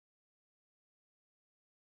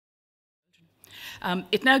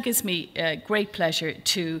It now gives me great pleasure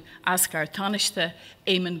to ask our Taoiseach,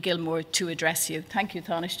 Eamon Gilmore, to address you. Thank you,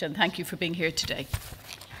 Taoiseach, and thank you for being here today.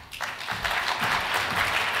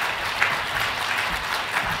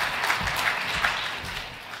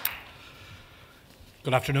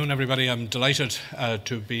 Good afternoon, everybody. I'm delighted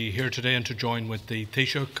to be here today and to join with the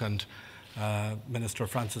Taoiseach and Minister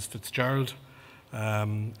Francis Fitzgerald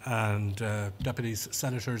and deputies,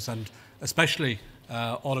 senators, and especially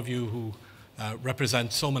all of you who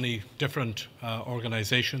represent so many different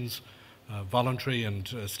organisations, voluntary and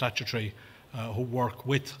statutory, who work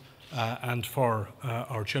with and for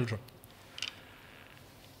our children.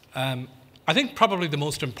 I think probably the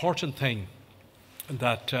most important thing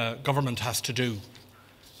that government has to do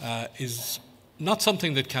is not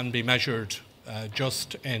something that can be measured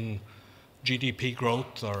just in GDP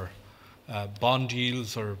growth or bond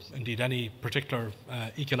yields or indeed any particular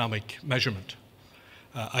economic measurement.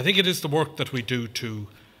 I think it is the work that we do to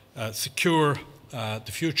secure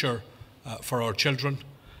the future for our children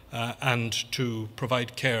and to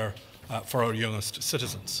provide care for our youngest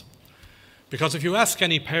citizens. Because if you ask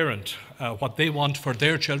any parent what they want for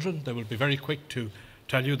their children, they will be very quick to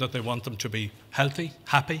tell you that they want them to be healthy,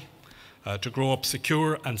 happy, to grow up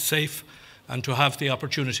secure and safe, and to have the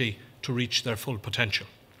opportunity to reach their full potential.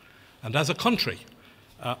 And as a country,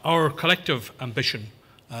 our collective ambition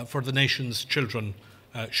for the nation's children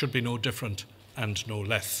should be no different and no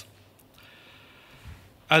less.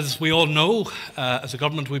 As we all know, as a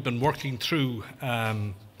government, we've been working through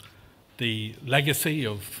the legacy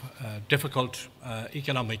of difficult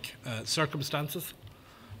economic circumstances,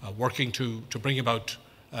 working to bring about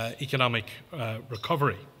economic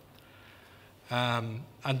recovery. And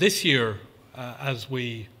this year, as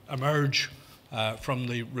we emerge from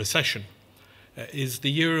the recession, is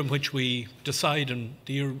the year in which we decide, and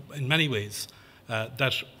the year in many ways,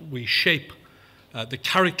 that we shape the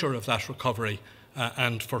character of that recovery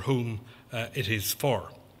and for whom it is for.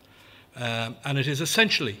 And it is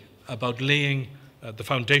essentially about laying the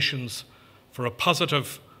foundations for a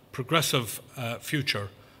positive, progressive future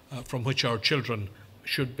from which our children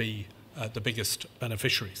should be the biggest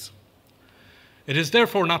beneficiaries. It is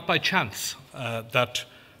therefore not by chance that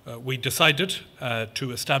we decided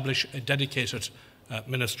to establish a dedicated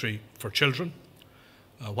ministry for children,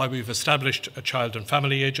 why we've established a child and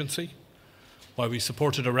family agency, why we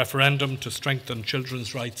supported a referendum to strengthen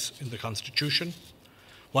children's rights in the Constitution,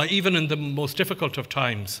 why even in the most difficult of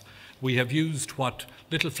times we have used what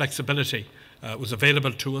little flexibility was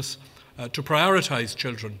available to us to prioritise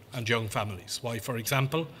children and young families. Why, for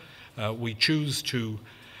example, we choose to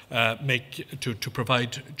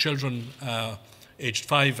provide children aged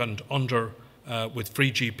 5 and under with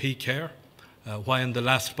free GP care. Why in the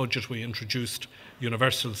last budget we introduced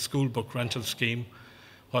universal school book rental scheme.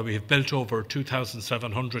 Why we have built over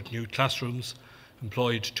 2,700 new classrooms,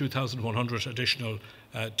 employed 2,100 additional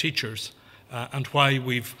teachers, and why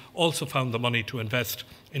we've also found the money to invest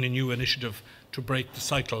in a new initiative to break the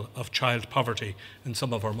cycle of child poverty in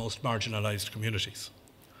some of our most marginalised communities.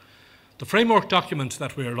 The framework document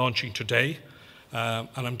that we are launching today, and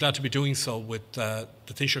I'm glad to be doing so with the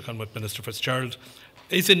Taoiseach and with Minister Fitzgerald,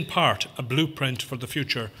 is in part a blueprint for the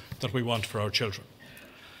future that we want for our children.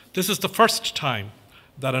 This is the first time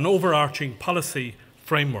that an overarching policy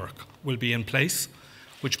framework will be in place,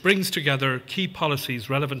 which brings together key policies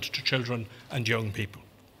relevant to children and young people.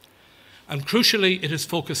 And crucially, it is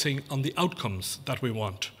focusing on the outcomes that we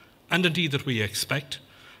want, and indeed that we expect,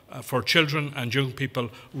 for children and young people,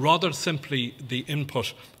 rather simply the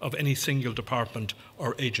input of any single department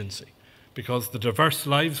or agency, because the diverse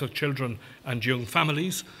lives of children and young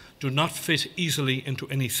families do not fit easily into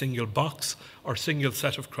any single box or single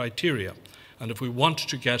set of criteria. And if we want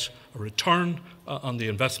to get a return on the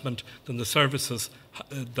investment, then the services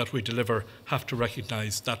that we deliver have to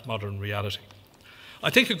recognise that modern reality.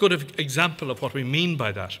 I think a good example of what we mean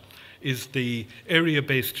by that is the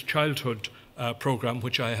area-based childhood programme,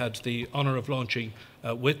 which I had the honour of launching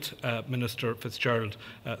with Minister Fitzgerald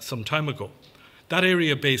some time ago. That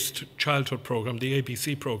area-based childhood programme, the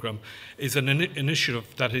ABC programme, is an initiative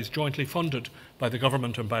that is jointly funded by the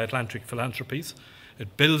government and by Atlantic Philanthropies.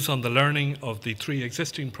 It builds on the learning of the 3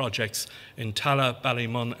 existing projects in Tala,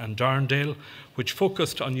 Ballymun and Darndale, which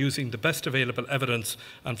focused on using the best available evidence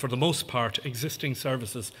and, for the most part, existing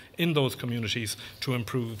services in those communities to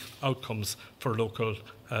improve outcomes for local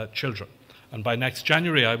children. And by next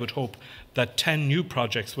January, I would hope that 10 new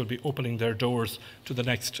projects will be opening their doors to the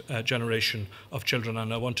next generation of children.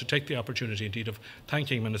 And I want to take the opportunity, indeed, of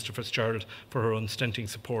thanking Minister Fitzgerald for her unstinting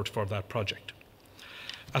support for that project.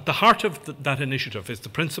 At the heart of that initiative is the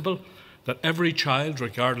principle that every child,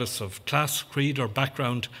 regardless of class, creed or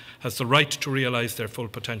background, has the right to realise their full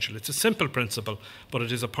potential. It's a simple principle, but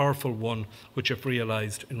it is a powerful one which, if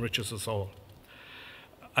realised, enriches us all.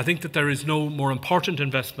 I think that there is no more important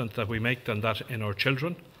investment that we make than that in our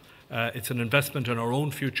children. It's an investment in our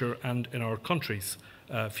own future and in our country's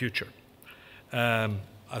future.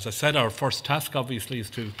 As I said, our first task obviously is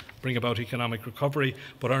to bring about economic recovery,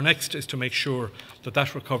 but our next is to make sure that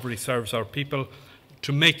that recovery serves our people,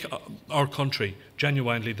 to make our country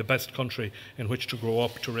genuinely the best country in which to grow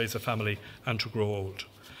up, to raise a family and to grow old.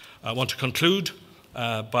 I want to conclude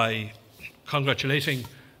by congratulating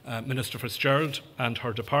Minister Fitzgerald and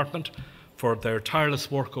her department for their tireless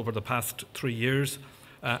work over the past 3 years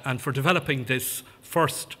and for developing this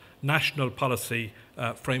first national policy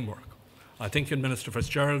framework. I think in Minister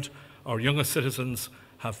Fitzgerald, our youngest citizens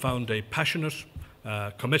have found a passionate,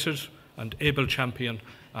 committed and able champion,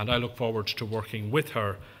 and I look forward to working with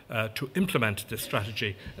her to implement this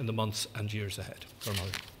strategy in the months and years ahead.